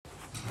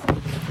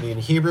in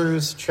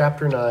Hebrews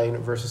chapter 9,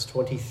 verses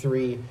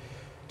 23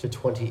 to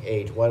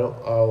 28.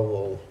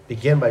 We'll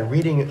begin by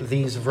reading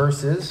these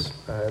verses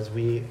as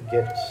we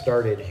get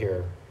started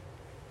here.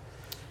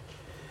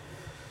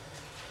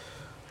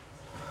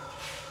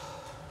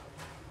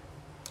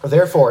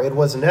 Therefore, it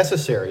was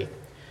necessary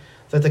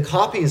that the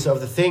copies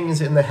of the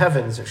things in the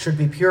heavens should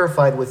be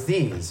purified with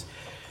these,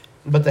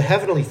 but the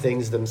heavenly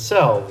things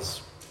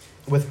themselves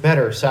with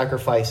better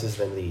sacrifices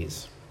than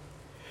these.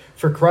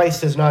 For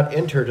Christ has not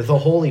entered the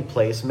holy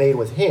place made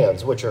with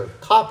hands, which are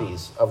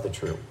copies of the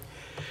true,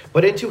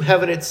 but into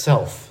heaven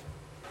itself,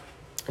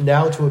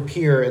 now to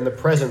appear in the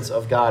presence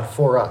of God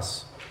for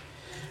us.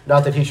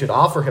 Not that he should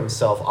offer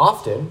himself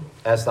often,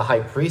 as the high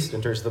priest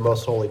enters the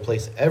most holy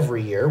place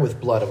every year with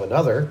blood of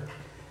another.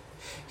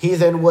 He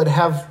then would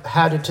have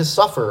had to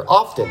suffer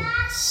often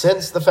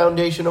since the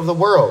foundation of the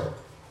world.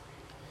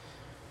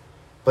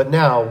 But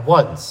now,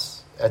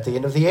 once, at the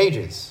end of the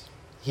ages,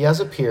 he has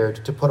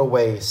appeared to put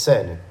away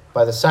sin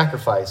by the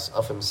sacrifice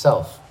of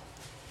himself.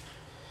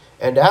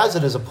 And as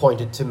it is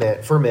appointed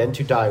for men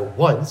to die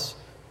once,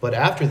 but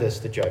after this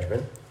the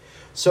judgment,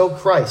 so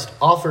Christ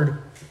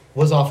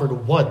was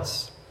offered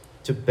once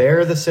to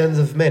bear the sins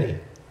of many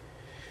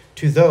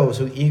to those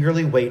who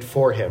eagerly wait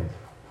for him.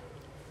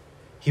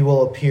 He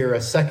will appear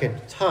a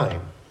second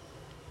time,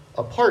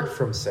 apart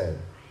from sin,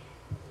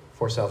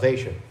 for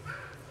salvation.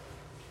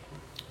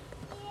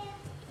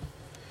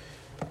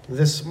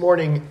 This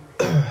morning,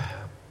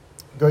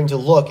 going to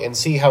look and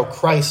see how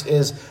Christ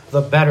is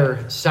the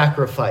better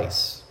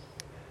sacrifice.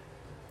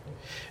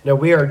 Now,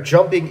 we are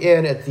jumping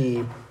in at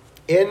the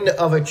end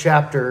of a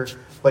chapter,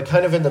 but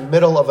kind of in the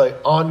middle of an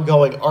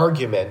ongoing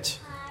argument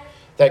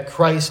that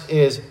Christ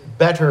is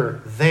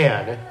better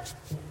than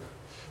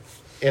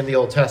in the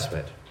Old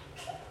Testament.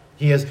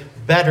 He is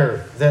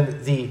better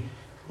than the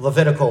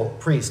Levitical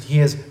priest. He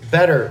is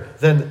better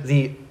than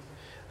the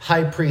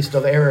high priest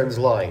of Aaron's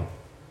line.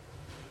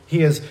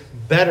 He is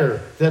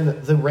better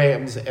than the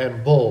rams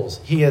and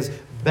bulls. He is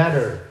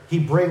better. He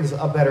brings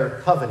a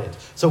better covenant.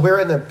 So we're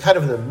in the kind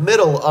of the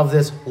middle of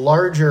this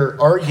larger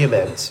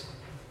argument.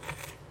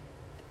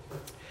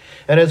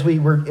 And if we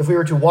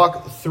were to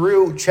walk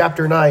through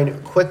chapter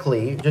 9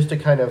 quickly, just to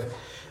kind of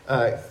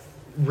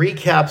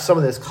recap some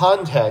of this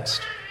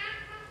context,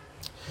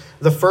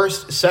 the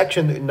first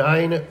section,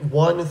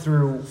 9:1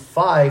 through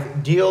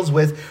 5, deals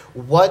with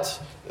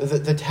what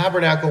the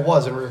tabernacle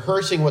was and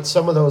rehearsing what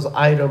some of those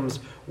items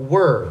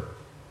were.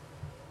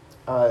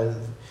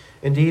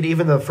 Indeed,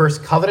 even the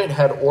first covenant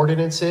had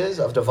ordinances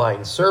of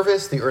divine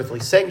service, the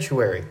earthly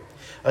sanctuary.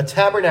 A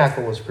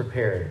tabernacle was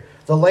prepared,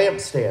 the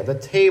lampstand, the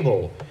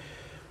table,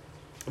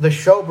 the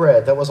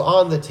showbread that was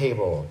on the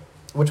table,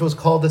 which is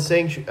called the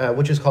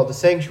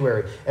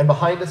sanctuary, and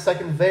behind the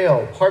second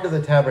veil, part of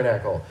the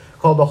tabernacle,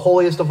 called the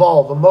holiest of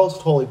all, the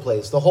most holy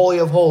place, the holy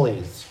of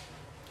holies,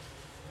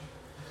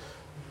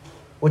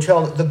 which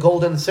held the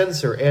golden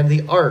censer and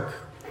the ark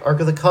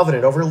of the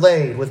covenant,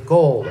 overlaid with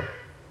gold.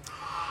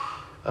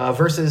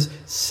 Verses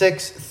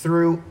 6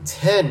 through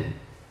 10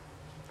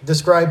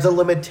 describe the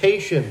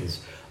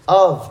limitations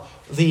of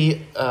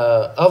the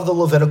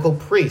Levitical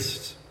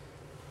priest.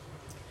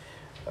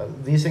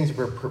 These things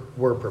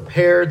were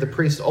prepared. The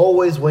priests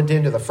always went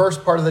into the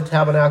first part of the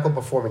tabernacle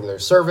performing their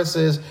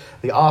services,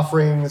 the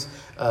offerings,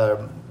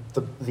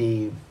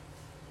 the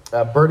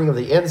burning of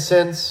the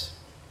incense.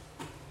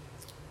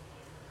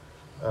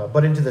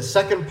 But into the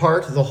second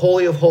part, the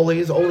Holy of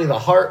Holies, only the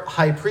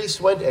high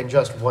priest went, and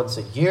just once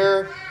a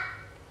year.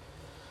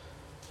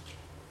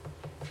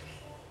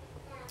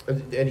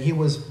 And he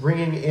was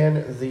bringing in,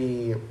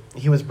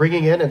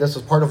 and this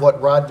was part of what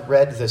Rod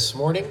read this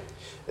morning,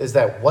 is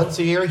that once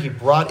a year he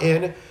brought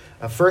in,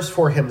 first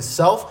for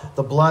himself,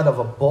 the blood of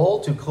a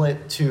bull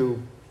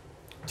to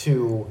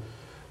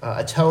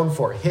atone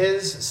for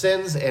his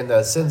sins and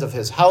the sins of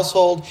his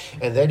household.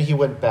 And then he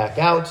went back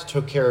out,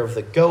 took care of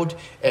the goat,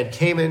 and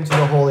came into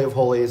the Holy of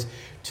Holies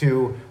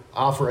to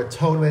offer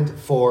atonement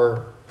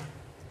for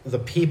the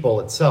people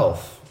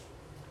itself,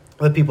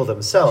 the people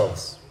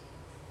themselves.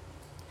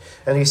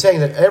 And he's saying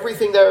that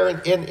everything there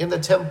in the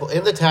temple,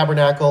 in the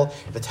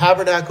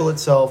tabernacle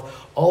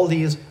itself, all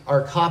these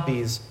are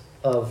copies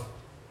of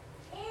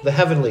the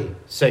heavenly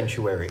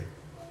sanctuary.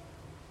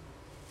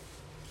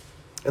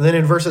 And then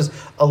in verses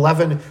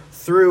 11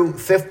 through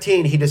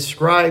 15, he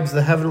describes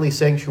the heavenly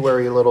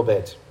sanctuary a little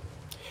bit.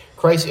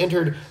 Christ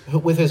entered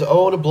with his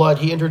own blood.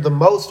 He entered the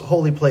most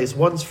holy place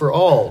once for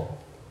all,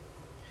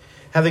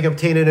 having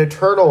obtained an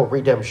eternal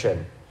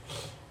redemption.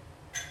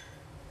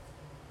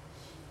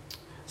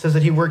 It says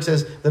that he works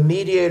as the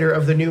mediator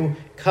of the new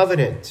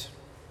covenant.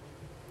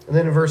 And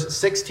then in verse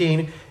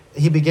 16,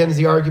 he begins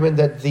the argument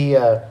that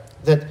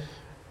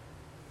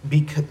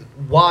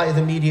why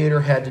the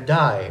mediator had to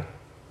die.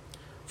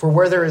 For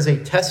where there is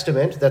a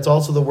testament, that's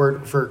also the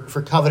word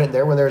for covenant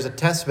there, when there's a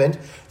testament,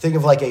 think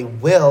of like a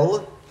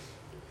will,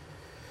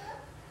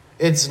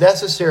 it's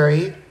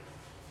necessary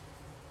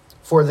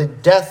for the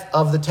death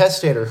of the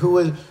testator.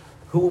 Who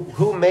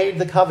made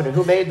the covenant?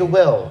 Who made the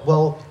will?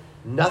 Well,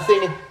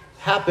 nothing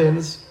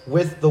happens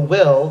with the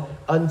will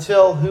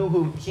until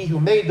he who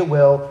made the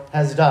will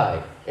has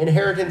died.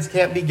 Inheritance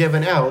can't be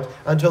given out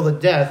until the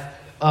death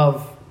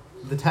of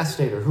the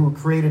testator who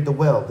created the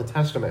will, the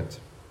testament.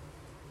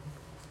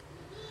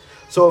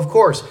 So, of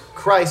course,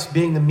 Christ,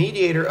 being the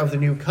mediator of the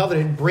new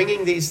covenant,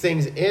 bringing these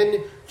things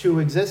into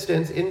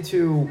existence,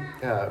 into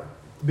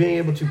being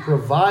able to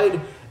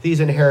provide these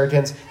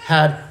inheritance,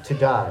 had to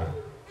die.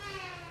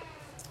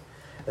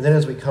 And then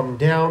as we come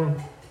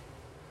down,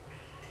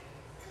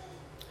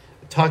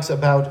 it talks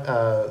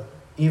about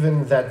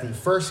even that the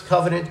first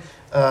covenant,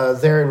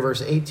 there in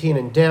verse 18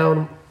 and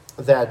down,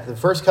 that the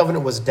first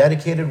covenant was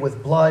dedicated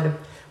with blood.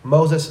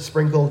 Moses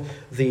sprinkled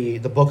the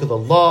book of the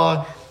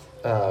law,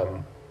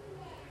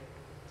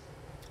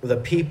 the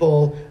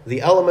people,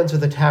 the elements of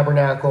the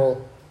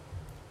tabernacle,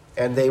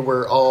 and they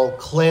were all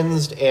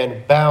cleansed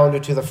and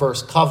bound to the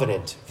first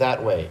covenant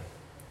that way.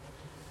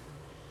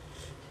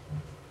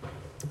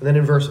 And then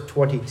in verse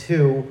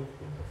 22,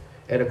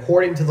 and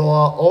according to the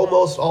law,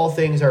 almost all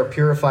things are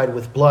purified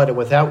with blood, and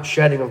without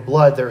shedding of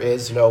blood there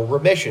is no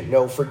remission,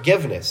 no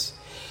forgiveness.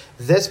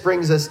 This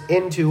brings us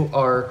into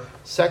our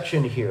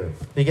section here,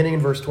 beginning in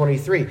verse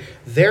 23.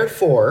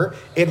 Therefore,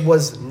 it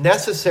was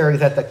necessary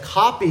that the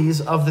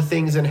copies of the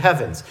things in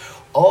heavens,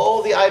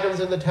 all the items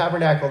in the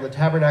tabernacle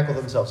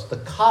themselves, the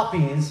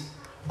copies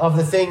of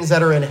the things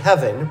that are in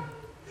heaven,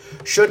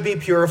 should be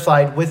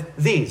purified with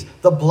these,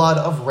 the blood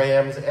of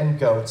rams and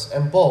goats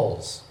and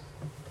bulls.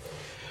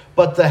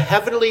 But the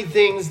heavenly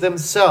things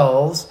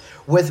themselves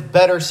with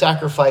better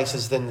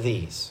sacrifices than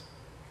these.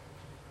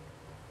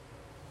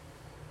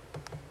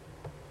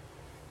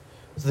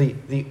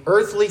 The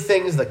earthly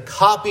things, the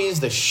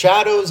copies, the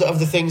shadows of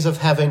the things of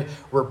heaven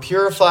were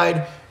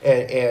purified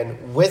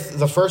and with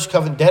the first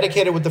covenant,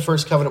 dedicated with the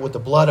first covenant with the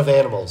blood of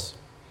animals.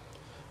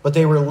 But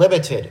they were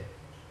limited.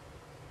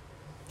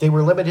 They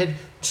were limited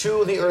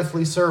to the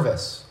earthly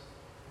service.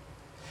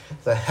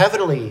 The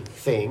heavenly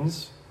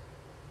things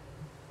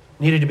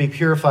needed to be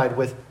purified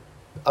with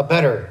a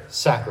better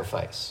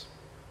sacrifice.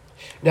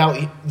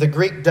 Now, the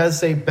Greek does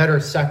say better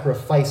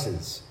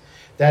sacrifices.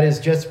 That is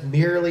just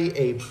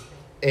merely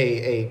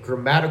a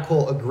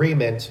grammatical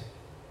agreement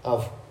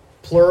of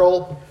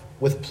plural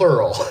with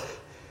plural.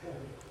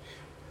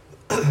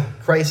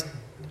 Christ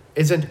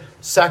isn't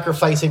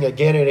sacrificing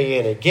again and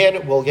again and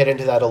again. We'll get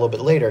into that a little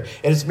bit later.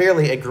 And it's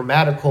merely a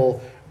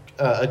grammatical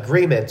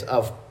agreement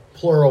of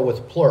plural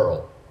with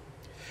plural.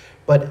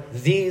 But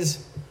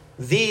these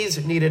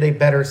needed a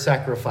better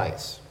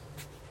sacrifice.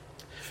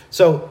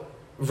 So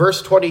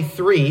verse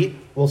 23,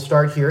 we'll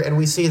start here, and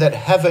we see that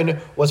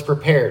heaven was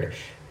prepared.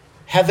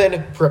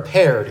 Heaven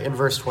prepared in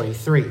verse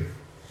 23.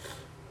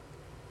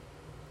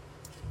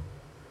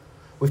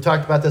 We've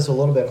talked about this a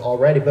little bit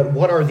already, but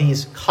what are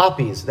these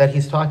copies that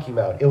he's talking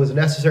about? It was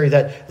necessary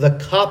that the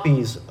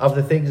copies of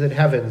the things in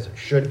heavens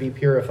should be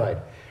purified.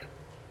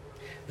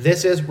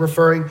 This is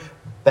referring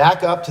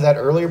back up to that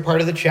earlier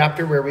part of the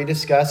chapter where we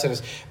discussed and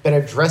has been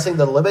addressing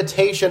the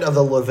limitation of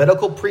the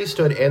Levitical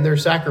priesthood and their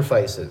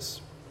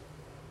sacrifices.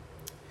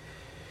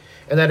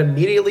 And that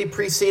immediately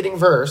preceding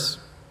verse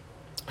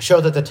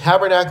showed that the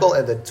tabernacle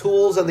and the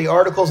tools and the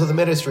articles of the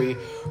ministry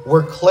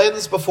were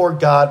cleansed before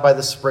God by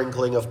the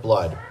sprinkling of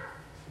blood.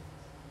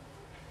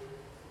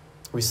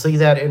 We see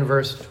that in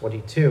verse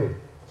 22.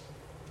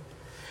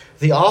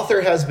 The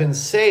author has been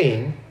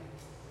saying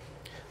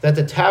that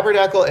the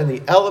tabernacle and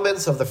the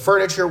elements of the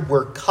furniture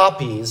were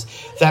copies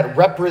that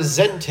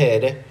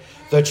represented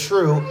the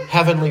true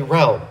heavenly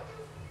realm.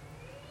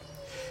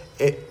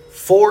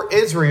 For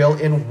Israel,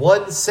 in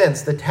one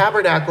sense, the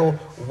tabernacle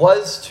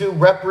was to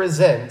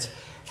represent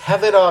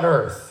heaven on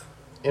earth,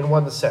 in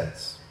one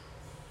sense.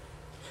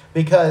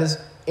 Because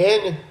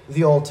in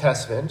the Old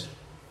Testament,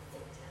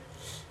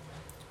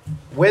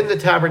 when the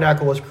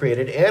tabernacle was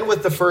created, and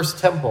with the first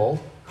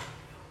temple,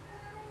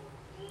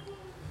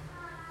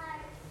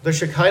 the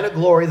Shekinah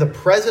glory, the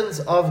presence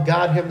of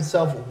God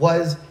himself,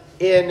 was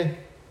in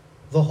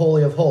the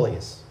Holy of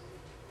Holies.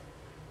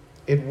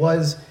 It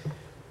was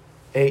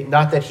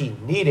not that he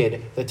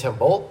needed the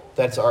temple.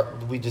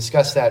 We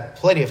discussed that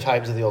plenty of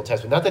times in the Old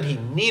Testament. Not that he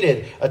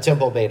needed a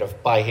temple made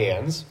by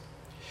hands,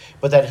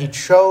 but that he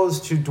chose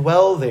to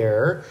dwell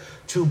there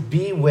to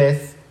be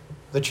with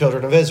the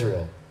children of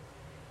Israel.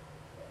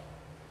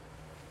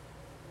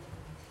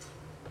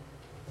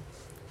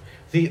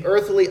 The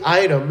earthly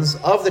items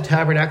of the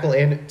tabernacle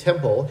and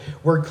temple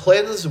were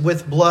cleansed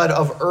with blood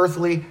of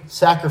earthly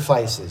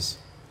sacrifices.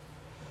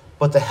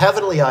 But the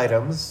heavenly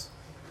items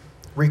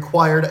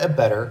required a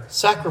better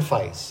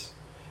sacrifice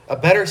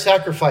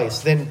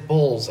than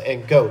bulls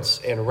and goats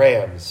and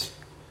rams.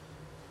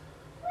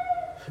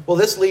 Well,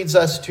 this leads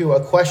us to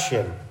a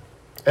question.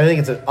 I think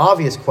it's an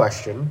obvious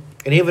question.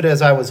 And even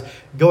as I was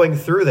going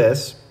through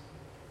this,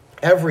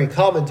 every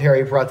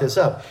commentary brought this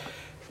up.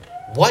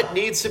 What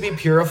needs to be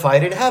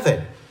purified in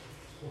heaven?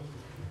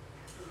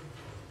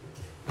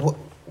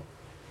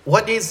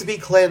 What needs to be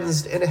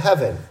cleansed in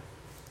heaven?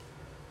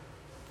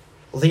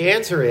 Well, the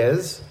answer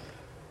is,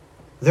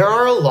 there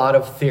are a lot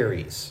of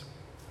theories.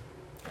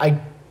 I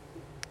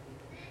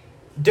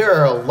There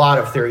are a lot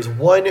of theories.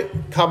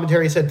 One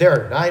commentary said there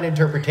are 9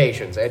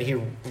 interpretations, and he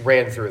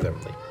ran through them.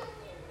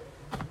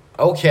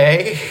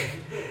 Okay.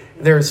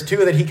 There's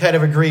 2 that he kind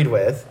of agreed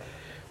with.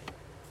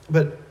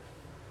 But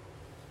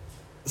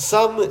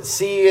some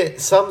see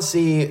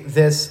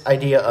this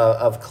idea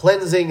of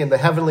cleansing in the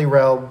heavenly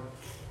realm.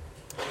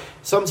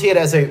 Some see it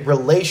as a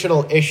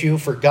relational issue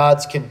for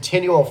God's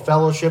continual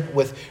fellowship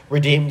with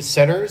redeemed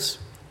sinners.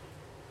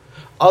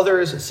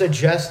 Others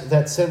suggest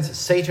that since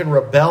Satan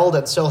rebelled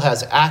and still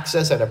has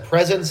access and a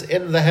presence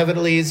in the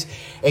heavenlies,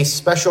 a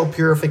special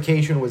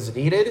purification was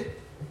needed.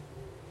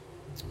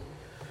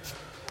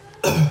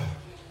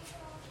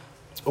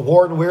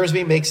 Warren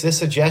Wiersbe makes this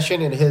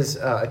suggestion in his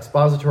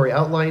expository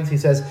outlines. He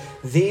says,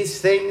 these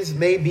things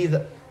may be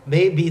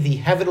the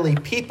heavenly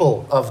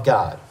people of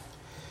God.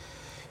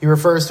 He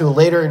refers to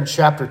later in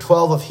chapter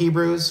 12 of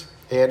Hebrews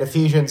and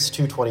Ephesians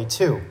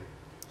 2:22. It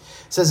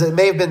says it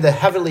may have been the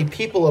heavenly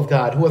people of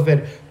God who have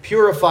been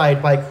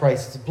purified by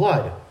Christ's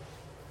blood.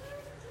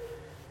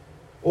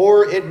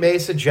 Or it may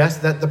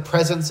suggest that the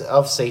presence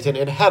of Satan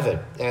in heaven.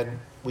 And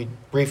we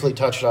briefly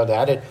touched on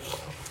that.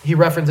 He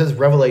references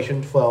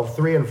Revelation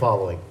 12:3 and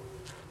following.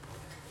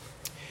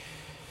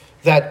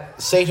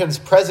 That Satan's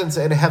presence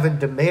in heaven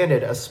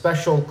demanded a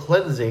special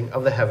cleansing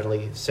of the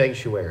heavenly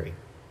sanctuary.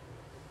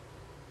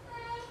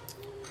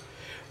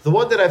 The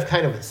one that I've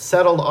kind of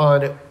settled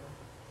on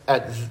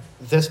at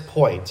this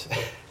point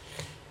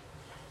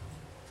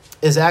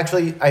is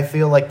actually, I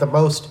feel like, the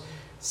most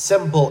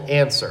simple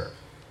answer.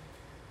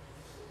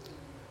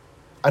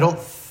 I don't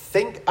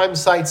think I'm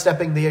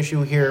sidestepping the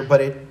issue here,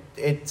 but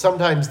it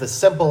sometimes the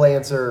simple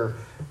answer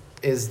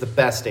is the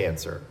best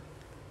answer.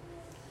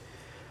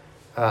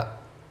 Al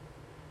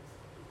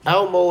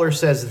Mohler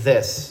says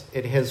this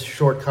in his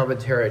short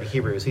commentary on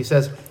Hebrews. He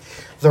says,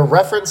 the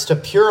reference to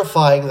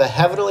purifying the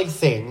heavenly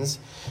things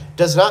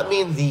does not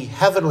mean the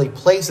heavenly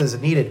places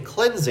needed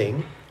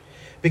cleansing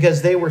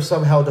because they were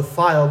somehow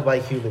defiled by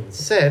human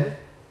sin,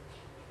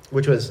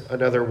 which was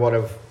another one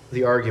of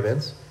the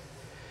arguments.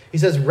 He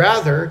says,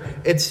 rather,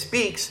 it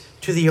speaks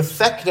to the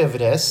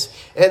effectiveness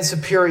and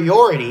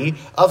superiority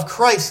of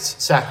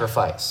Christ's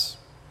sacrifice.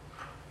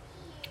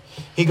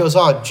 He goes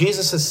on,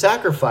 Jesus'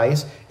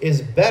 sacrifice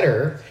is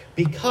better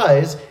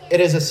because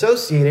it is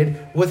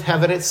associated with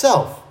heaven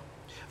itself,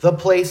 the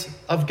place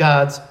of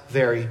God's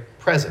very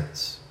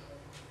presence.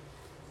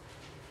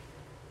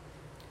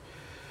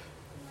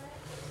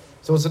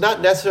 So it's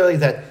not necessarily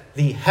that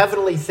the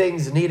heavenly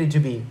things needed to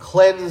be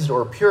cleansed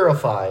or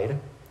purified,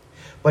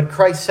 but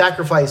Christ's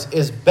sacrifice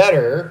is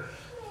better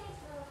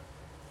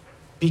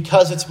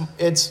because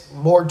it's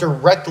more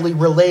directly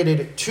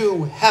related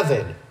to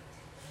heaven.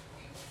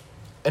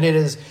 And it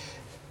is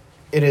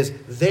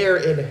there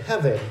in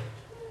heaven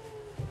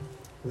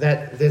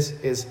that this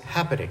is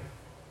happening.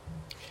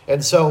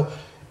 And so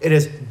it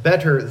is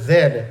better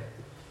than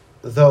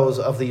those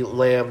of the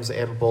lambs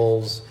and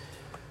bulls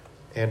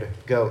and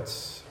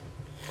goats.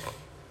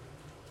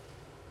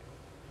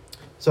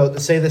 So to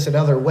say this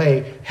another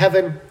way,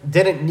 heaven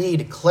didn't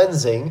need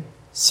cleansing,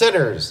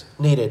 sinners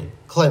needed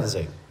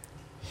cleansing.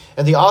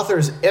 And the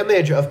author's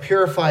image of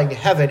purifying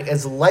heaven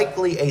is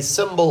likely a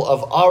symbol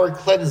of our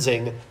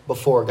cleansing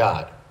before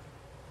God.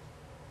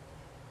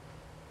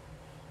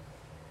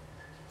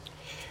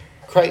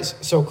 Christ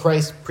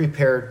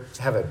prepared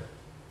heaven.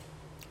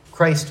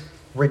 Christ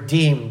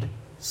redeemed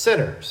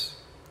sinners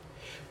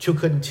to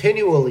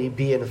continually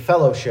be in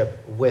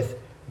fellowship with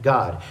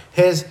God.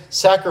 His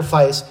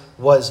sacrifice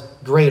was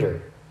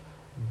greater,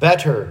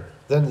 better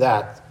than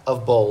that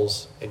of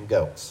bulls and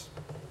goats.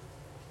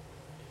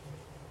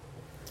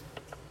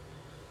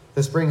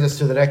 This brings us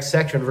to the next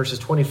section, verses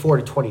 24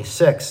 to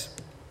 26.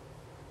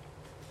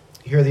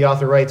 Here the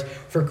author writes,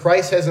 for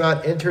Christ has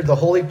not entered the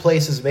holy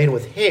places made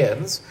with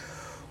hands,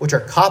 which are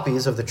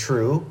copies of the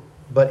true,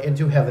 but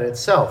into heaven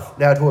itself,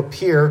 now to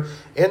appear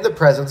in the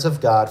presence of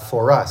God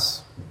for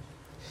us.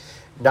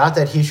 Not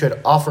that he should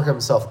offer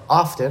himself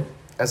often,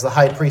 as the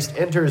high priest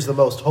enters the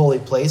most holy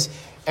place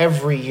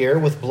every year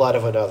with blood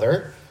of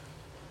another.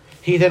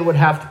 He then would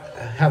have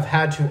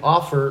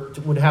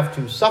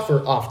to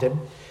suffer often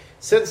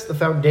since the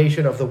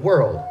foundation of the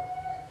world.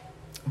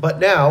 But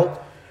now,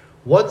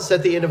 once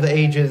at the end of the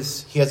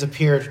ages, he has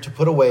appeared to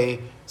put away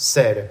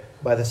sin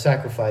by the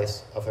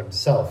sacrifice of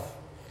himself.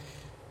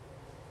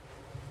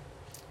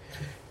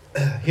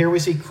 Here we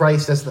see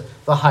Christ as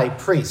the high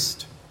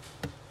priest.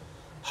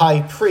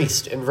 High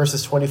priest in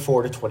verses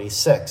 24 to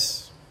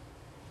 26.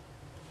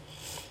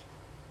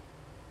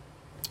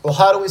 Well,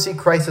 how do we see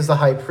Christ as the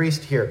high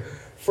priest here?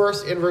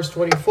 First, in verse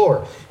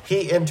 24,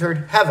 he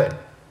entered heaven.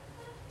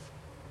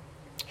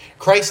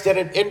 Christ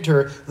didn't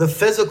enter the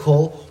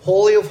physical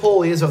Holy of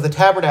Holies of the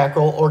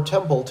tabernacle or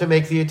temple to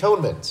make the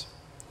atonement.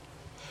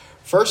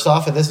 First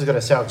off, and this is going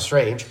to sound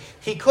strange,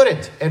 he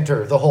couldn't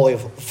enter the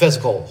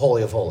physical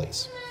Holy of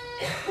Holies.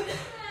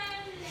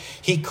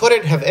 He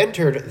couldn't have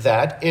entered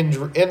that in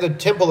the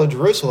temple in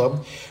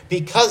Jerusalem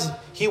because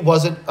he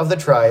wasn't of the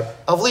tribe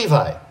of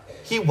Levi.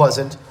 He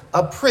wasn't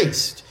a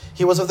priest.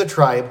 He was of the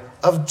tribe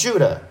of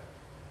Judah.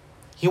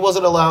 He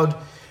wasn't allowed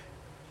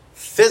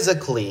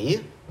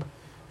physically,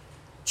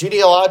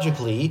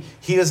 genealogically,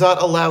 he is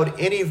not allowed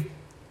any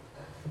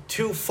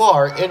too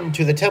far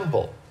into the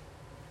temple.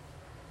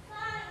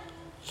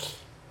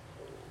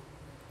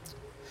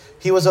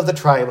 He was of the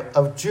tribe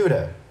of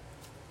Judah,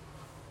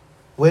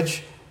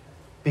 which,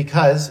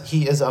 because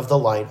he is of the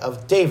line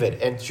of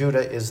David, and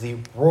Judah is the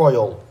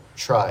royal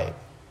tribe.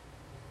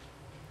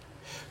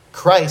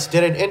 Christ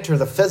didn't enter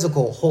the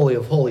physical Holy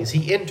of Holies.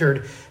 He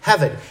entered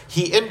heaven.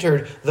 He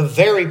entered the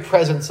very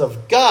presence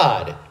of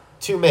God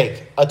to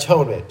make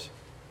atonement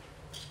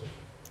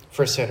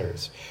for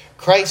sinners.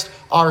 Christ,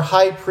 our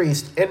high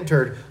priest,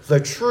 entered the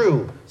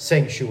true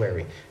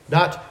sanctuary,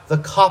 not the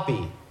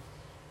copy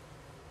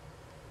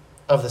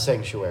of the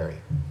sanctuary.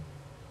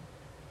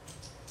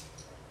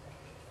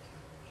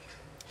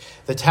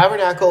 The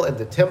tabernacle and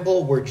the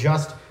temple were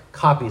just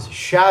copies,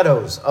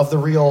 shadows of the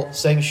real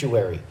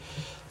sanctuary.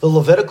 The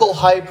Levitical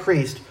high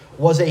priest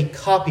was a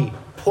copy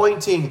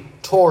pointing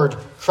toward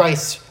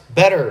Christ's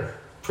better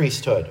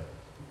priesthood.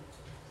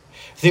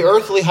 The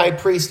earthly high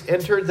priest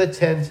entered the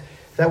tent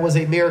that was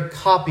a mere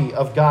copy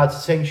of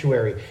God's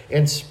sanctuary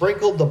and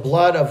sprinkled the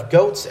blood of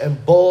goats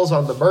and bulls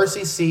on the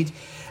mercy seat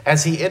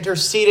as he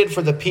interceded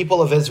for the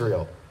people of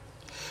Israel.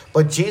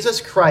 But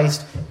Jesus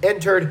Christ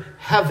entered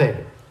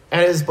heaven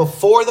and is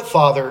before the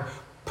Father,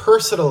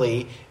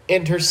 personally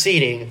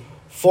interceding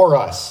for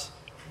us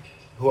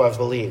who have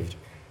believed.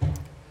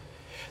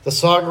 The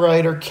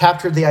songwriter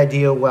captured the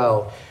idea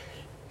well.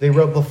 They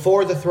wrote,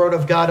 "Before the throne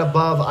of God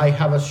above, I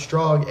have a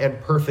strong and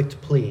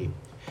perfect plea.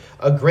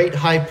 A great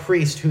high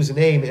priest whose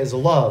name is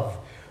love,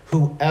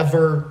 who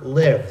ever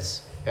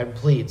lives and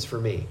pleads for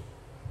me."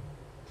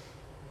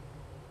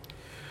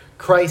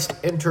 Christ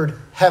entered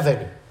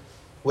heaven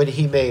when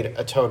he made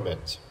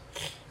atonement.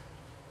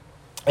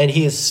 And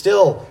he is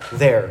still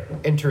there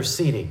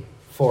interceding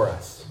for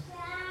us.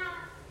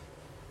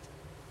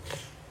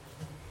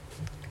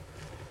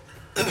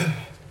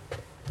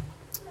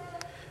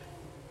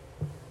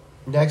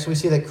 Next, we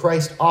see that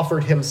Christ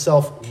offered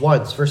himself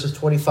once, verses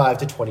 25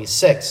 to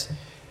 26.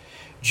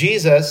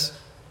 Jesus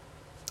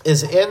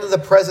is in the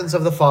presence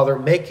of the Father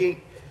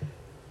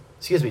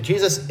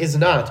Jesus is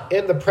not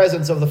in the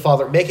presence of the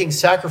Father making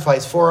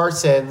sacrifice for our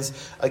sins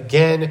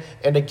again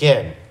and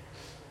again.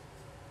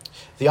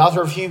 The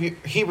author of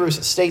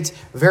Hebrews states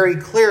very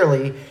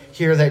clearly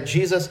here that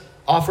Jesus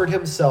offered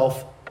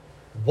himself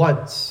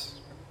once.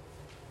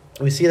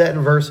 We see that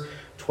in verse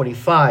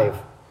 25.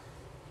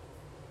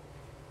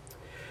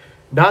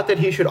 Not that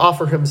he should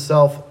offer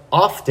himself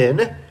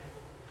often.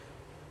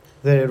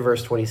 Then in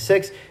verse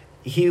 26,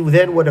 he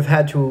then would have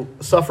had to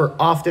suffer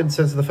often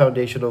since the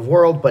foundation of the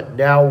world, but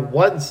now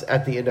once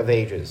at the end of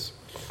ages.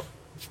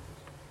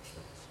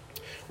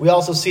 We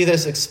also see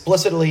this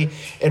explicitly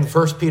in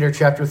 1 Peter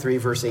chapter 3,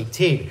 verse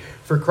 18.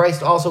 For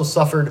Christ also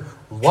suffered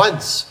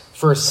once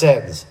for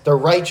sins, the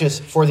righteous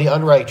for the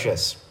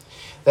unrighteous,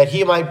 that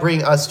he might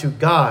bring us to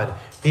God,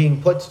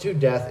 being put to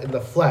death in the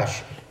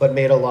flesh, but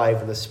made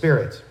alive in the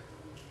spirit.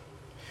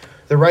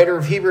 The writer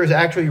of Hebrews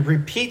actually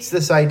repeats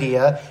this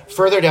idea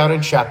further down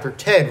in chapter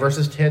 10,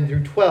 verses 10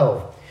 through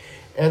 12.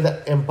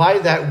 And by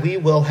that we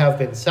will have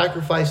been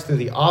sacrificed through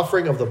the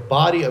offering of the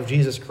body of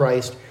Jesus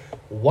Christ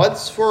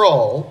once for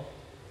all.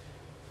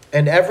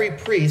 And every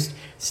priest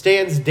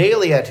stands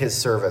daily at his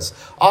service,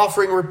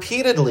 offering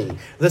repeatedly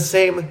the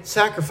same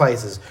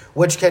sacrifices,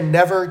 which can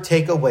never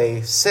take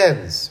away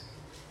sins.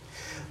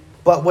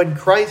 But when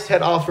Christ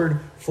had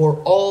offered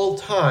for all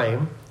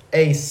time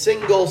a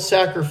single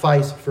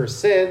sacrifice for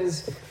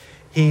sins,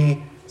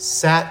 he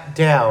sat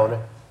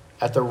down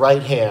at the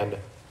right hand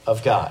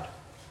of God.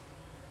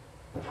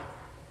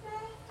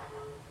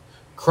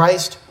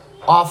 Christ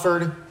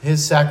offered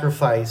his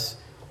sacrifice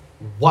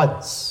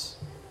once,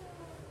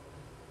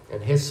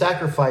 and his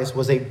sacrifice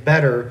was a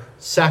better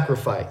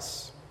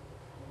sacrifice.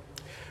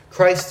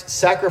 Christ's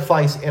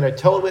sacrifice and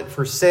atonement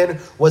for sin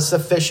was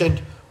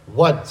sufficient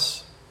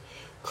once.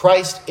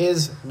 Christ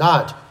is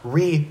not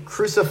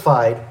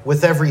re-crucified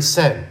with every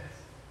sin.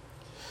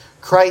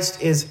 Christ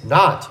is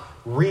not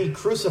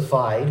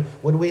re-crucified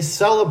when we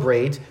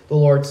celebrate the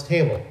Lord's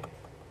table.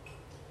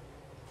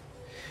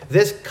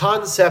 This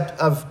concept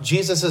of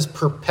Jesus'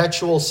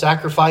 perpetual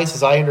sacrifice,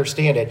 as I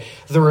understand it,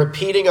 the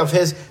repeating of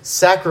his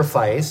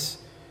sacrifice,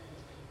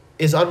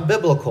 is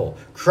unbiblical.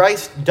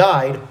 Christ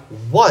died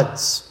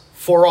once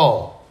for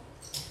all.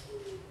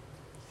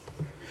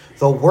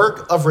 The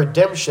work of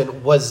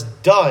redemption was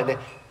done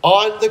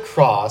on the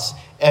cross,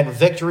 and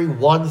victory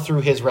won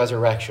through his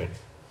resurrection.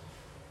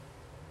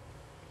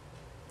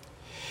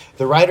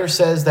 The writer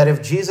says that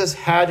if Jesus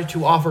had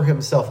to offer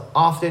himself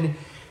often,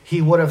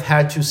 he would have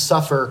had to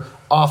suffer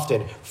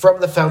often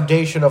from the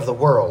foundation of the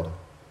world.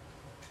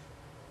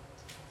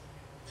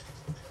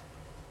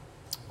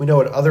 We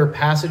know in other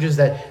passages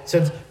that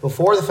since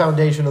before the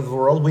foundation of the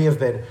world, we have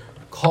been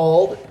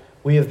called,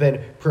 we have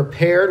been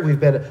prepared, we've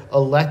been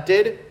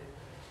elected.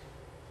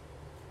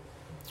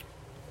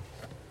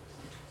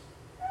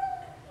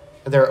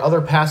 And there are other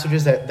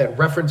passages that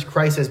reference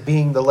Christ as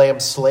being the lamb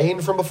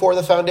slain from before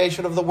the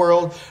foundation of the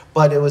world,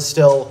 but it was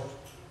still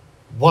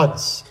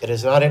once. It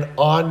is not an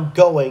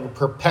ongoing,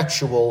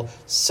 perpetual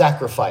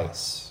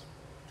sacrifice.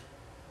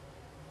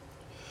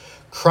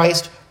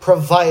 Christ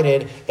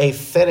provided a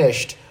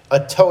finished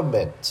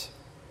atonement.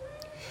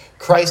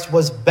 Christ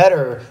was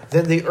better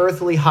than the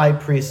earthly high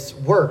priest's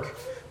work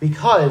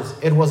because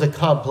it was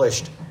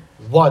accomplished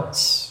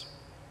once.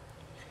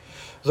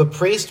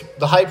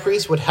 The high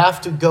priest would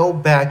have to go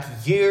back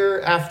year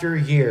after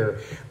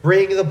year,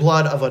 bring the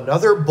blood of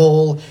another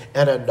bull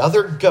and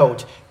another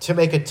goat to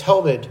make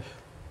atonement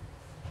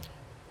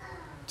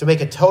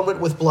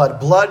with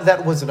blood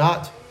that was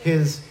not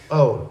his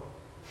own.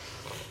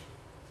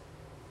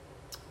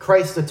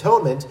 Christ's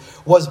atonement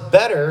was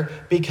better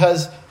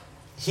because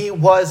he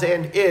was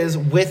and is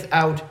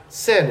without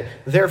sin.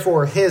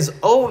 Therefore, his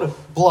own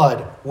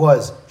blood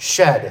was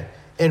shed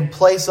in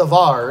place of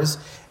ours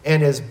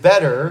and is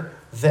better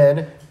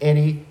than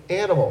any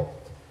animal.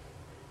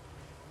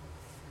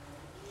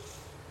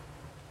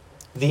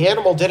 The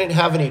animal didn't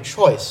have any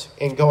choice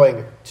in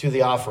going to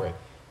the offering.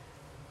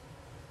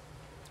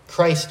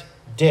 Christ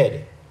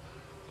did.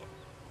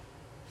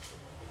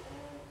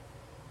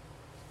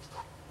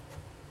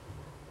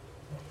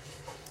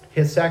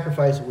 His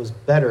sacrifice was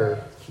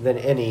better than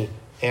any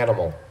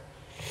animal.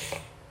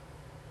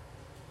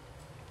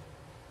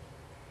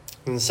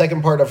 In the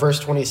second part of verse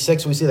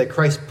 26, we see that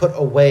Christ put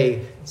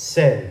away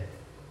sin.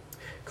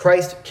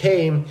 Christ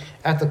came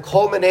at the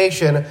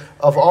culmination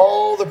of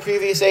all the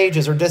previous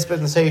ages or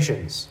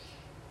dispensations.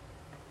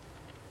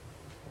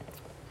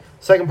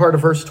 Second part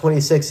of verse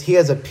 26, he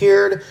has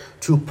appeared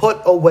to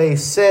put away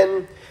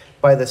sin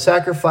by the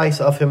sacrifice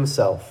of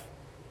himself.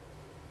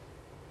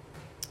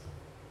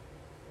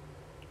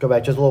 Go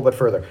back just a little bit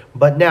further.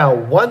 But now,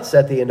 once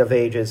at the end of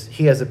ages,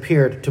 he has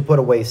appeared to put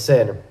away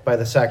sin by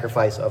the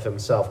sacrifice of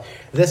himself.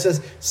 This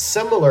is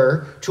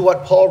similar to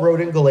what Paul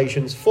wrote in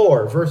Galatians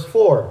 4, verse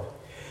 4.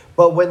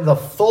 But when the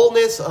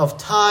fullness of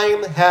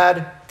time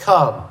had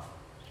come,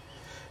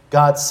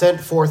 God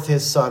sent forth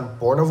his Son,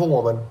 born of a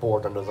woman,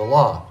 born under the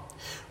law.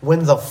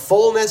 When the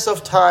fullness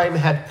of time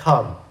had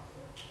come,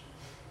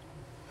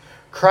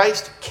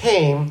 Christ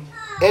came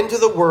into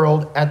the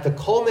world at the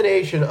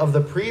culmination of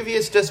the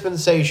previous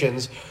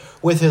dispensations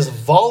with his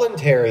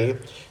voluntary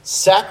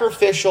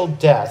sacrificial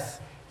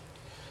death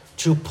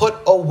to put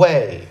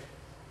away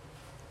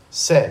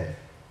sin.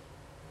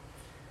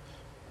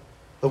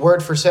 The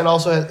word for sin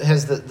also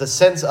has the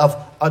sense of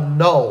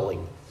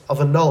annulling.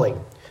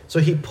 So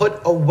he put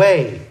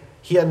away,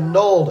 he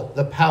annulled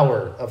the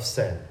power of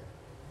sin.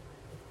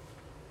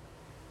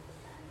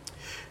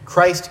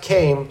 Christ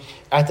came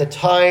at the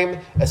time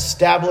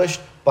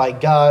established by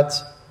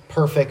God's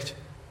perfect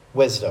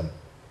wisdom.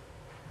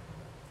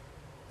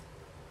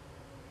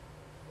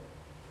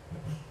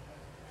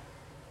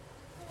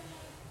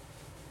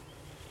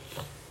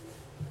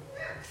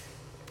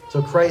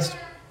 So Christ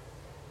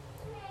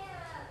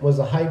was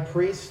a high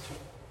priest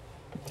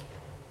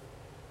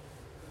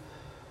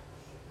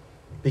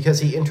because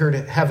he entered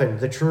heaven,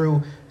 the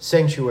true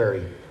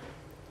sanctuary.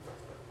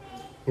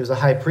 He was a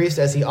high priest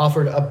as he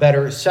offered a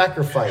better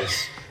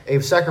sacrifice, a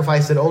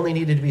sacrifice that only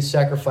needed to be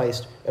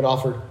sacrificed and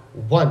offered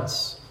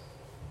once.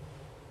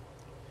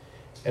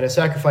 And a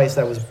sacrifice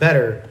that was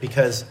better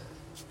because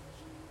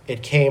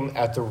it came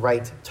at the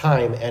right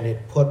time and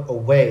it put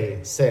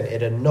away sin.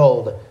 It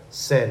annulled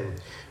sin.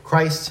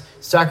 Christ's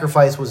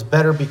sacrifice was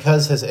better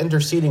because his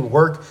interceding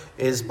work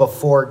is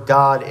before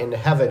God in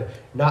heaven,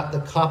 not the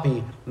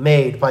copy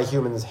made by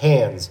humans'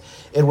 hands.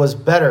 It was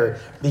better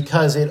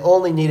because it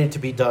only needed to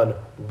be done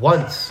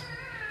once.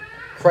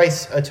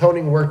 Christ's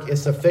atoning work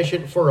is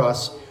sufficient for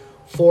us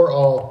for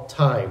all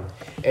time,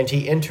 and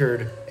he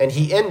ended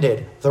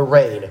the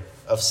reign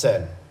of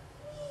sin.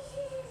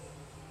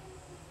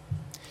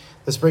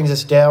 This brings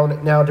us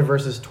down now to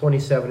verses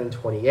 27 and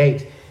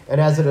 28. And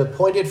as it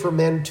appointed for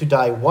men to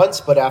die once,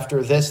 but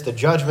after this the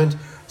judgment,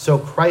 so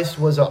Christ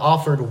was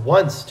offered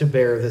once to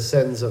bear the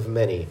sins of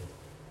many.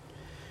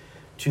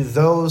 To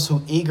those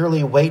who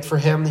eagerly wait for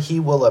him,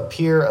 he will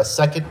appear a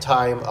second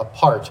time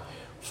apart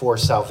for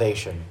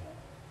salvation.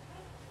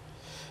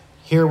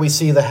 Here we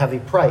see the heavy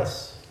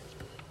price.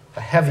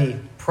 A heavy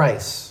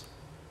price.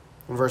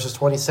 In verses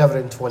 27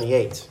 and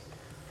 28.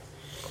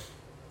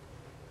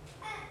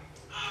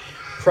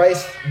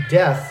 Christ's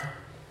death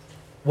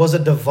was a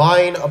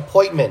divine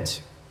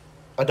appointment.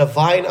 A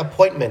divine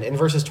appointment in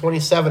verses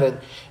 27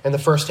 and the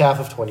first half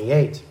of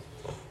 28.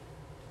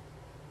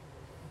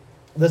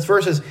 This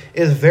verse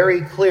is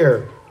very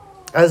clear,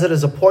 as it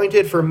is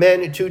appointed for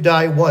men to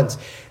die once.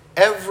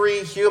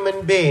 Every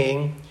human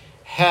being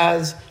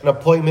has an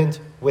appointment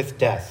with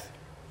death.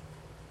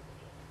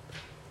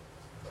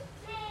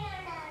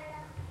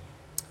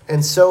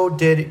 And so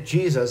did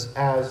Jesus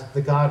as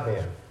the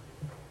God-man.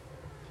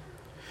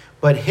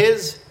 But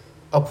his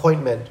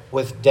appointment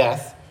with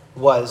death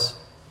was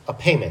a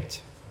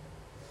payment.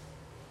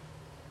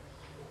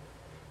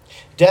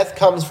 Death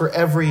comes for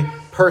every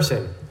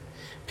person.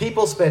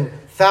 People spend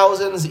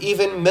thousands,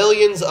 even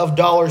millions of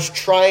dollars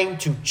trying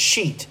to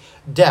cheat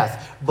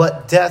death,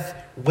 but death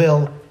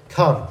will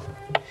come.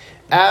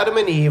 Adam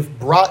and Eve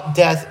brought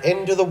death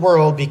into the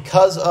world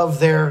because of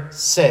their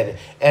sin,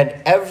 and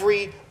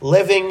every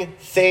living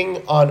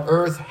thing on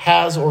earth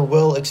has or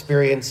will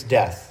experience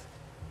death.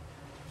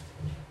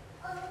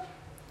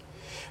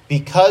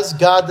 Because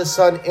God the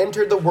Son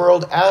entered the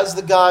world as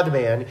the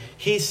God-man,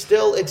 he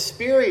still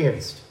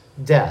experienced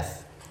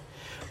death,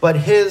 but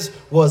his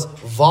was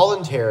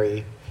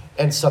voluntary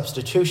and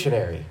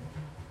substitutionary.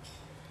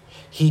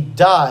 He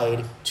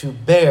died to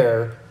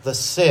bear the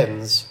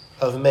sins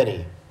of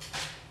many.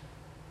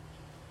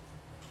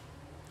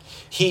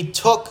 He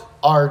took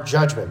our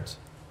judgment.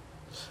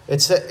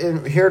 It's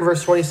here in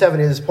verse 27,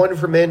 it is appointed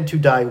for men to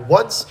die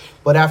once,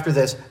 but after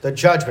this, the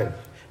judgment.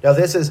 Now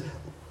this is,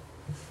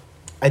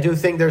 I do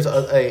think there's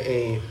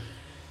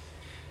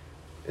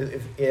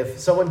if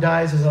someone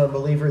dies as an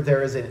unbeliever,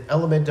 there is an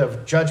element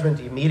of judgment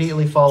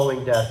immediately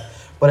following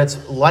death. But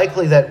it's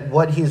likely that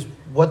what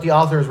the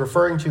author is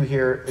referring to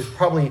here is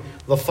probably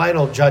the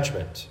final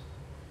judgment.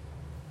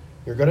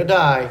 You're going to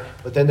die,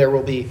 but then there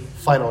will be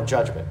final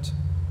judgment.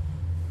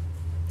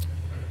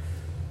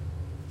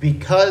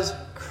 Because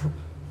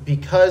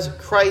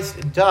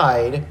Christ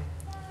died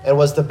and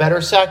was the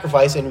better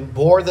sacrifice and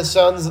bore the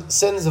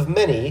sins of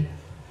many,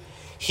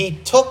 he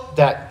took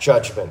that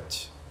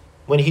judgment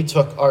when he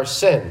took our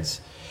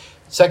sins.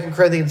 2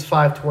 Corinthians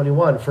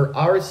 5:21, for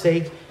our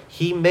sake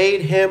he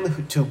made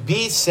him to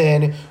be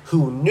sin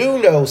who knew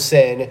no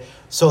sin,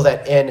 so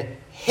that in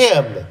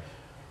him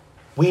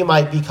we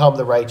might become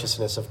the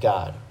righteousness of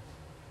God.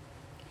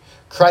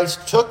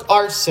 Christ took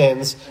our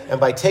sins, and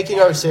by taking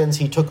our sins,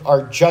 he took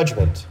our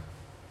judgment.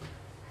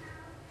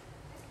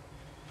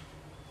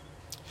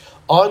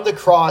 On the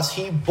cross,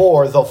 he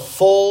bore the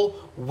full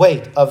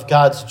weight of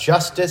God's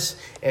justice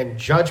and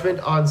judgment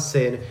on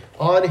sin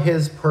on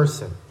his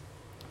person.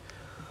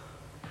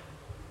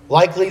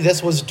 Likely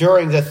this was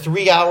during the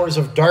 3 hours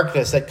of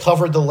darkness that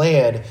covered the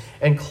land,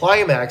 and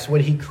climax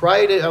when he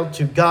cried out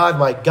to God,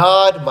 my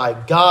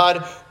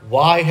God,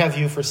 why have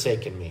you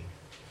forsaken me?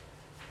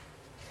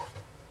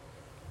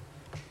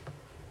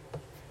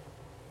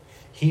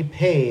 He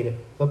paid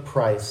the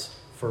price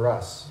for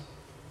us.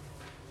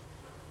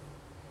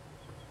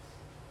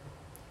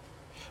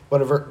 But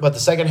the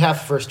second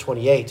half of verse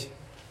 28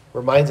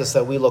 reminds us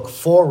that we look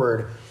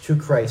forward to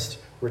Christ's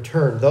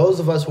return. Those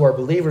of us who are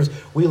believers,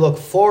 we look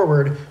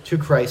forward to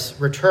Christ's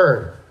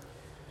return.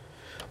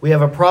 We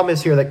have a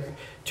promise here that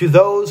to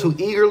those who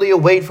eagerly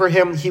await for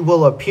him, he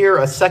will appear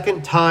a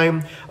second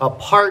time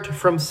apart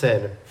from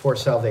sin for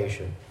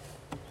salvation.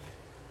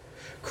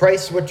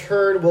 Christ's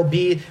return will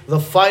be the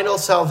final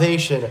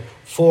salvation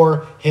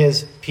for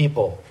his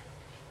people.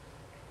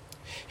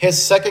 His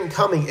second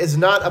coming is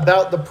not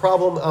about the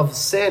problem of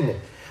sin.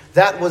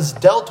 That was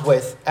dealt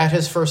with at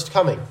his first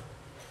coming.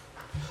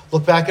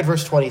 Look back at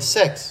verse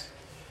 26.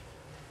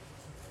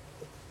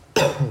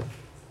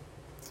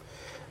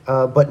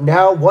 But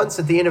now, once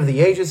at the end of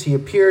the ages, he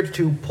appeared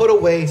to put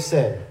away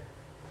sin.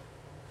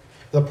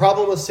 The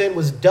problem of sin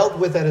was dealt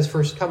with at his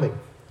first coming.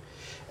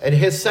 At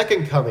his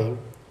second coming,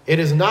 it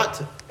is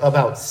not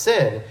about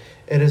sin,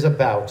 it is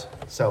about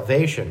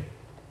salvation.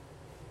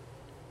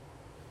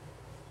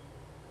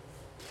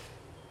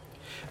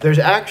 There's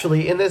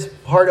actually, in this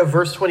part of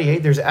verse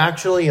 28, there's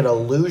actually an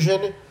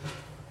allusion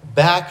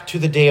back to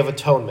the Day of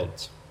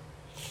Atonement.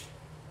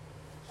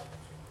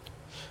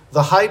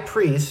 The high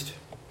priest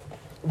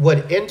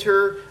would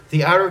enter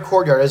the outer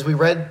courtyard, as we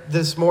read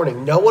this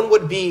morning. No one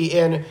would be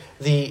in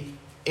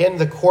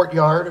the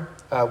courtyard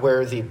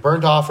where the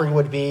burnt offering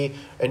would be,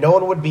 and no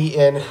one would be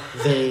in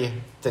the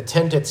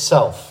tent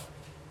itself.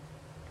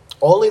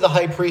 Only the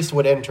high priest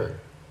would enter.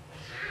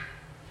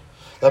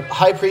 The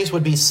high priest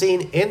would be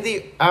seen in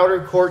the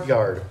outer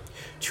courtyard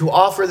to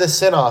offer the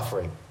sin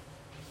offering.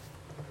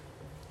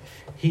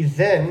 He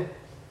then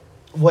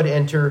would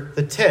enter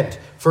the tent,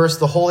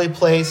 first the holy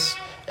place,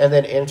 and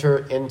then enter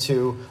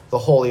into the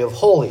Holy of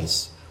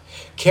Holies,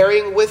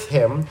 carrying with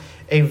him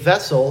a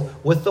vessel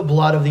with the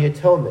blood of the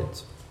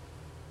atonement.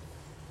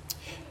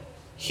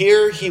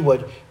 Here he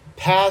would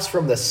pass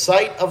from the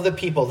sight of the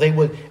people. They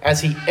would,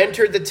 as he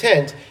entered the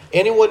tent,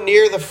 anyone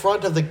near the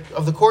front of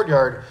the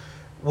courtyard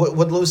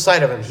would lose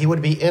sight of him. He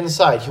would be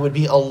inside. He would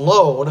be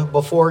alone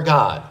before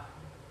God.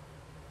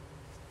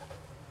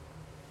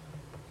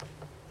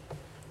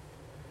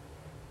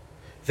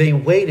 They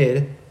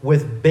waited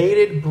with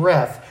bated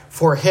breath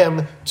for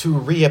him to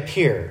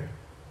reappear.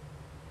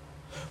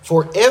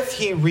 For if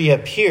he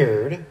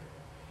reappeared,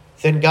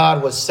 then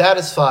God was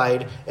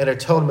satisfied and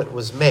atonement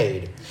was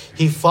made.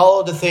 He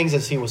followed the things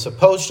as he was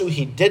supposed to.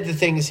 He did the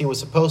things he was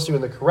supposed to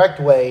in the correct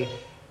way,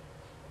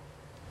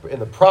 in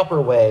the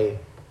proper way.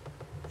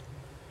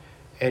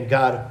 And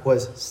God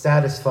was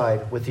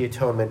satisfied with the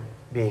atonement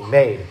being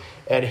made.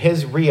 And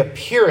his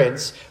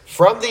reappearance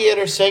from the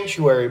inner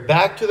sanctuary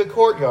back to the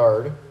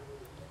courtyard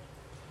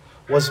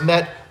was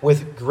met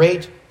with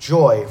great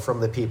joy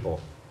from the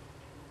people.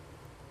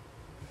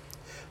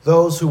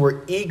 Those who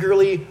were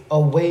eagerly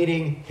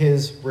awaiting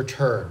his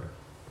return.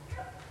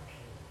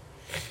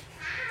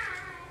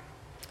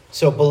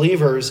 So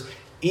believers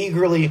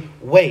eagerly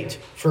wait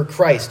for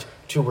Christ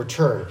to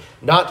return.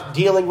 Not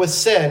dealing with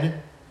sin.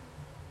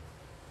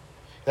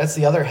 That's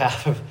the other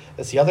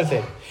that's the other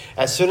thing.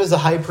 As soon as the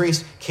high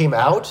priest came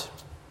out,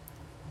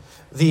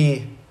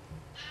 we'll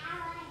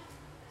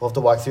have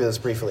to walk through this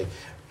briefly.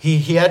 He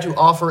had to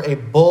offer a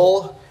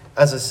bull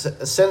as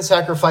a sin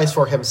sacrifice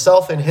for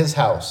himself and his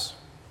house.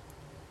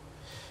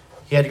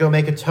 He had to go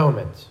make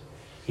atonement.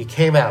 He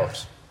came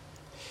out.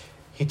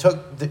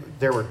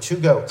 There were 2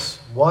 goats.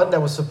 One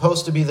that was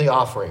supposed to be the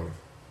offering.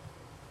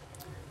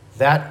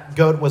 That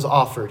goat was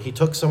offered. He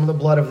took some of the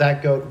blood of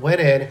that goat,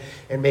 went in,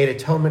 and made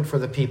atonement for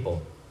the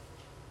people.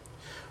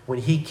 When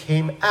he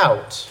came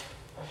out,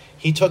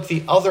 he took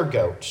the other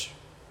goat,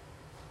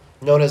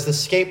 known as the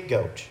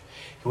scapegoat.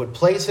 He would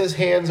place his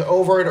hands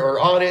over it or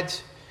on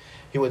it.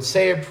 He would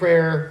say a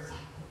prayer,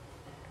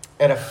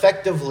 and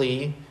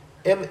effectively,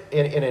 in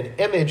an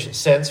image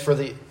sense,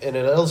 in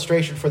an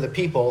illustration for the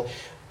people,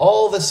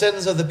 all the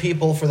sins of the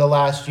people for the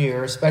last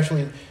year,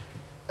 especially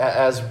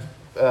as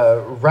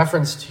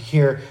referenced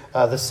here,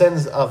 the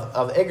sins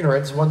of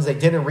ignorance, ones they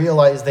didn't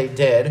realize they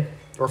did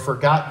or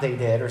forgot they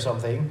did or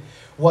something,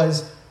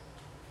 was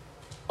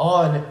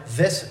on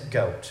this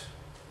goat.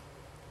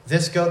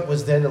 This goat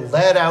was then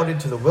led out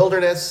into the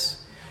wilderness,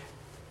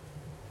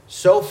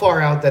 so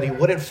far out that he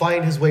wouldn't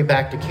find his way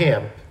back to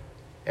camp,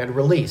 and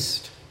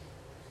released.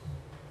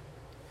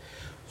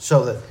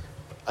 So the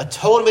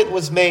atonement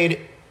was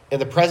made in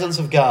the presence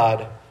of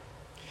God,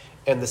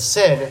 and the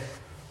sin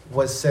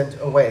was sent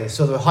away.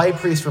 So the high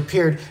priest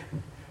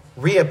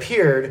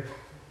reappeared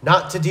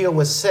not to deal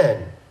with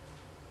sin.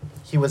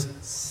 He was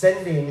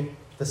sending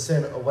the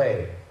sin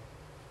away.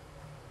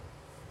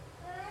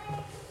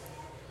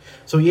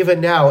 So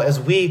even now, as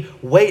we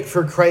wait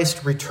for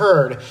Christ's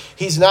return,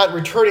 he's not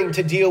returning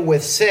to deal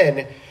with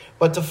sin,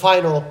 but to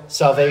final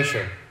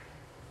salvation,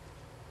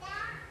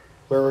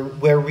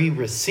 where we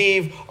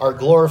receive our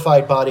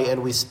glorified body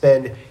and we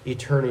spend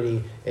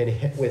eternity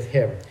with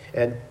him.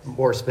 And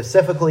more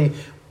specifically,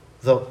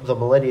 the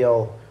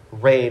millennial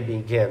reign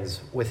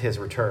begins with his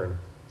return.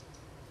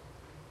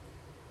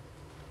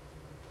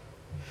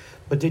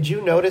 But did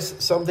you notice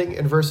something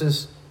in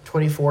verses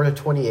 24 to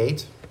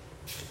 28?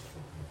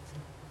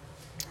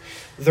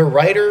 The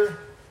writer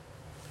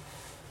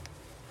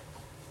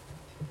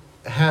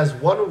has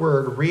one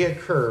word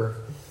reoccur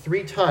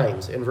 3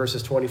 times in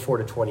verses 24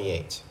 to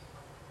 28.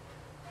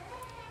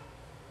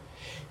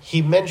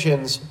 He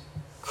mentions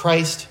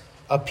Christ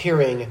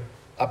appearing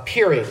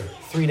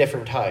 3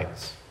 different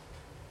times.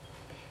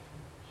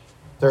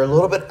 They're a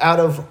little bit out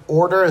of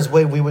order as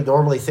way we would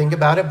normally think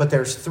about it, but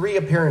there's 3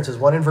 appearances,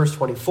 one in verse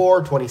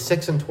 24,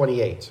 26, and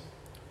 28.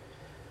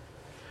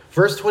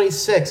 Verse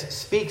 26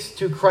 speaks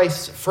to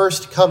Christ's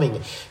first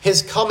coming,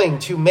 his coming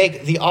to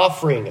make the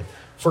offering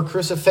for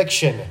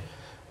crucifixion,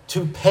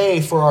 to pay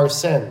for our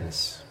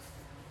sins.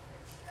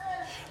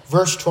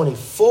 Verse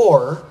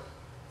 24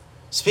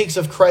 speaks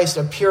of Christ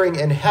appearing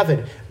in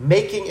heaven,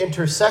 making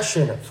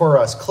intercession for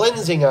us,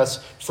 cleansing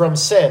us from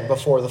sin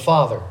before the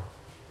Father.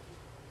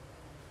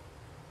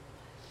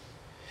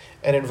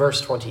 And in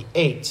verse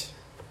 28,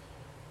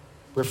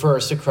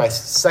 refers to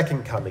Christ's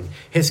second coming,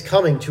 his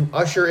coming to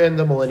usher in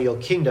the millennial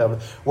kingdom,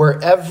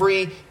 where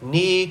every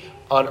knee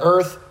on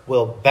earth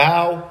will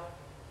bow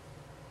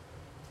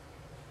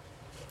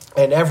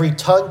and every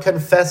tongue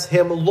confess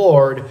him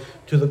Lord,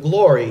 to the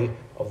glory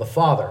of the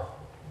Father.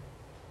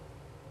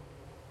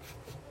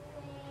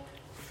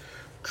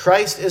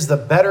 Christ is the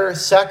better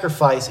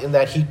sacrifice in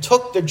that he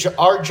took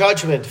our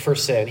judgment for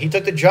sin. He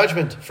took the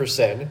judgment for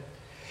sin,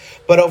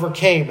 but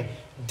overcame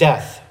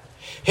death.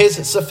 His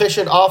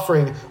sufficient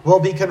offering will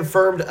be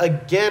confirmed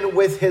again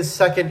with his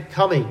second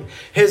coming.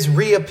 His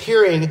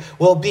reappearing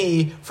will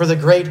be for the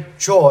great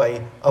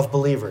joy of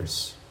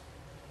believers.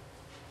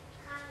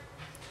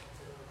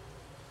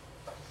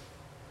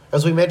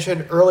 As we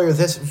mentioned earlier,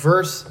 these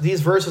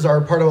verses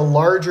are part of a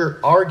larger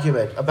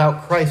argument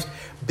about Christ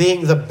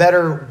being the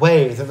better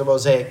way than the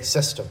Mosaic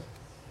system.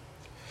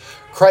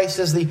 Christ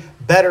is the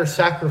better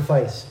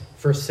sacrifice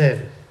for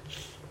sin.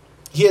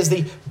 He is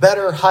the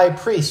better high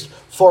priest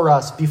for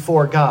us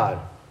before God.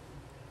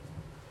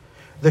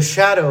 The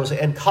shadows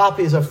and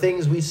copies of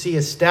things we see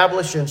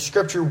established in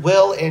Scripture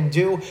will and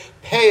do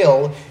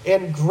pale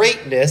in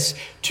greatness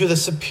to the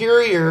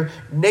superior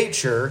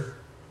nature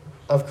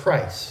of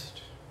Christ.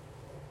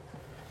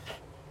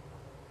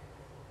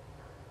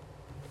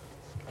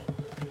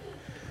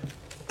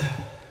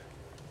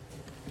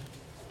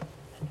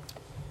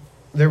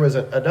 There was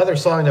another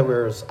song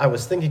that I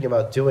was thinking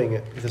about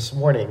doing this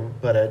morning,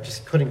 but I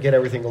just couldn't get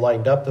everything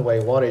lined up the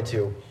way I wanted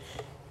to.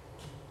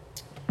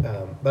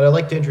 But I'd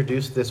like to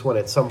introduce this one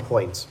at some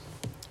point.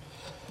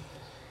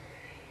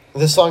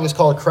 This song is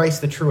called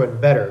Christ the True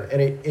and Better,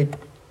 and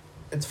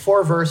it's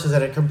 4 verses,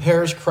 and it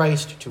compares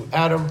Christ to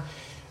Adam,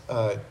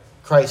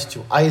 Christ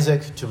to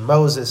Isaac, to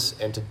Moses,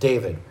 and to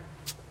David.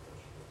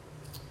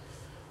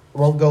 I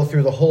won't go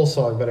through the whole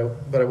song, but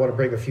I want to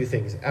bring a few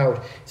things out.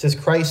 It says,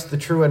 Christ, the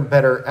true and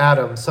better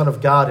Adam, son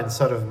of God and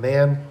son of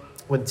man,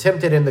 when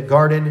tempted in the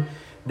garden,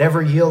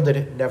 never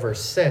yielded, never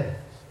sinned.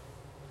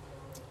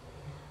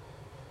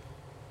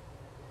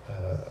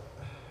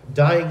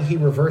 Dying, he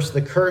reversed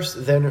the curse,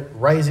 then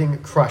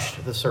rising,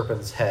 crushed the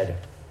serpent's head.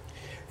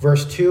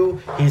 Verse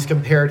 2, he's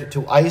compared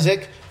to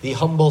Isaac, the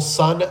humble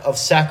son of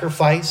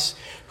sacrifice,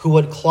 who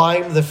would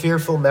climb the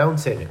fearful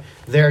mountain,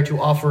 there to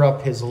offer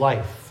up his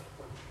life.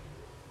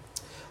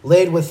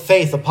 Laid with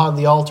faith upon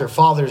the altar,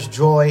 Father's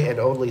joy and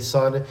only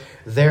Son,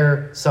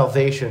 their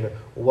salvation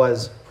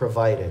was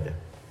provided.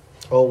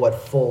 Oh, what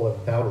full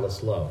and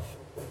boundless love.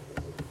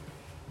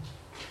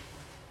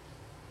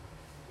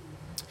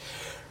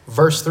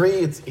 Verse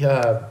 3,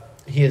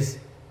 he is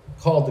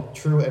called the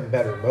true and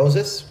better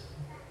Moses,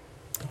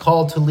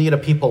 called to lead a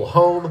people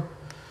home,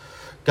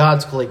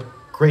 God's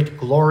great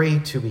glory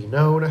to be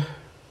known.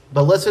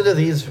 But listen to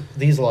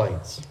these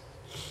lines.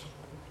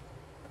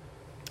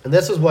 And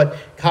this is what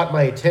caught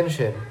my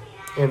attention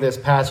in this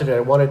passage, and I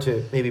wanted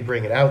to maybe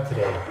bring it out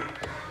today.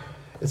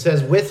 It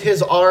says, with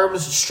his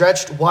arms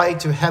stretched wide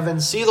to heaven,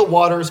 see the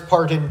waters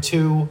part in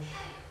two.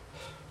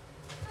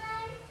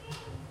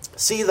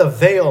 See, the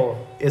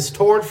veil is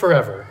torn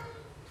forever.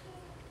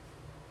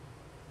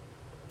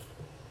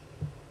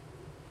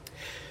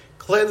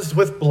 Cleansed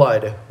with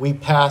blood, we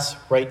pass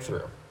right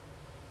through.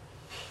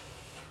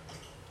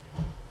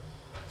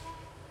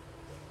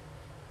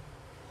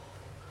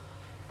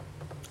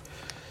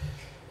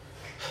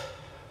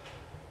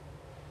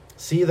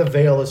 See, the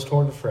veil is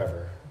torn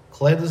forever.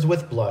 Cleansed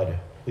with blood,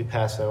 we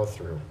pass now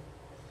through.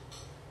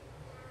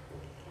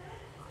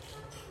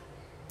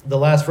 The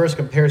last verse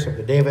compares him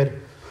to David,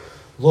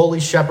 lowly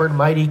shepherd,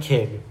 mighty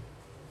king,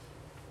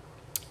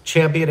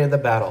 champion in the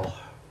battle.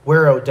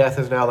 Where, O death,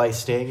 is now thy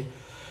sting?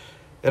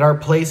 In our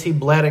place he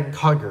bled and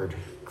conquered.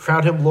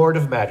 Crown him Lord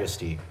of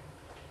majesty.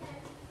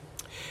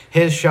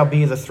 His shall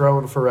be the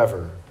throne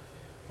forever.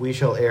 We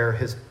shall ere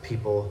his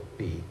people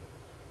be.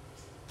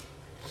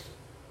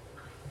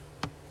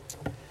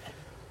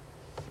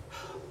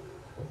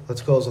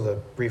 Let's close with a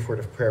brief word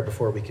of prayer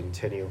before we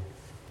continue.